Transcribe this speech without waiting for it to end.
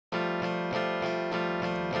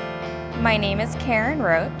My name is Caryn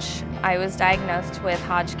Roach. I was diagnosed with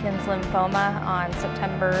Hodgkin's lymphoma on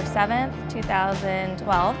September 7th,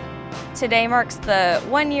 2012. Today marks the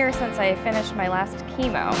 1 year since I finished my last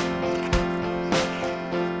chemo.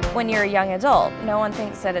 When you're a young adult, no one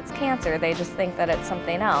thinks that it's cancer, they just think that it's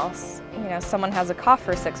something else. You know, someone has a cough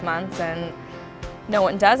for 6 months and no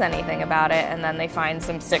one does anything about it, and then they find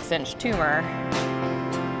some 6-inch tumor.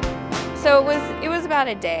 So it was about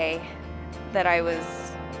a day that I was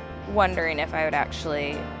wondering if I would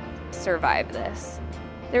actually survive this.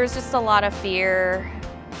 There was just a lot of fear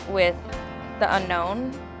with the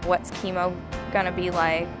unknown. What's chemo gonna be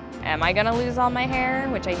like? Am I gonna lose all my hair,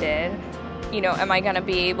 which I did? You know, am I gonna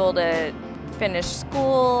be able to finish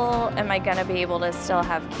school? Am I gonna be able to still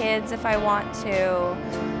have kids if I want to?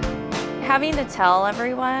 Having to tell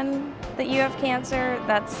everyone that you have cancer,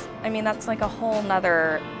 that's like a whole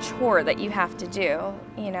nother chore that you have to do.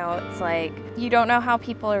 You know, it's like, you don't know how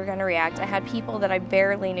people are gonna react. I had people that I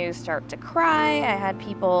barely knew start to cry. I had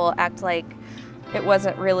people act like it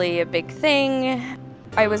wasn't really a big thing.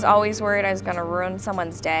 I was always worried I was gonna ruin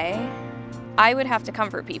someone's day. I would have to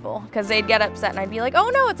comfort people because they'd get upset and I'd be like, oh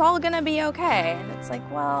no, it's all gonna be okay. And it's like,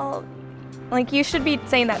 well, like, you should be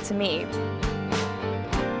saying that to me.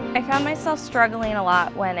 I found myself struggling a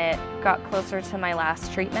lot when it got closer to my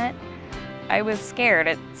last treatment. I was scared.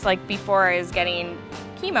 It's like before I was getting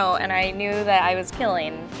chemo and I knew that I was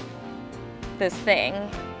killing this thing,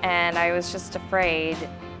 and I was just afraid,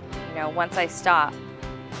 you know, once I stop,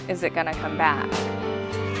 is it gonna come back?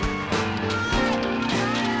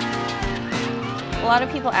 A lot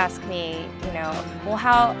of people ask me, you know, well,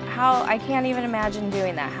 how I can't even imagine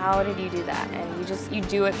doing that. How did you do that? And you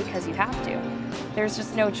do it because you have to. There's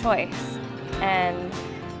just no choice. And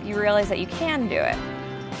you realize that you can do it.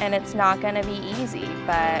 And it's not gonna be easy,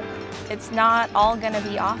 but it's not all gonna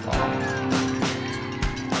be awful.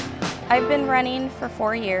 I've been running for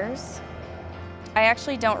 4 years. I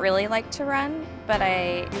actually don't really like to run, but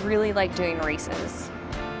I really like doing races.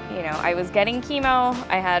 You know, I was getting chemo,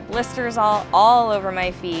 I had blisters all over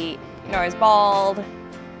my feet, you know, I was bald,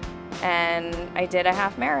 and I did a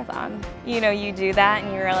half marathon. You know, you do that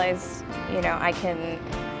and you realize, you know, I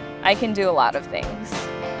can do a lot of things.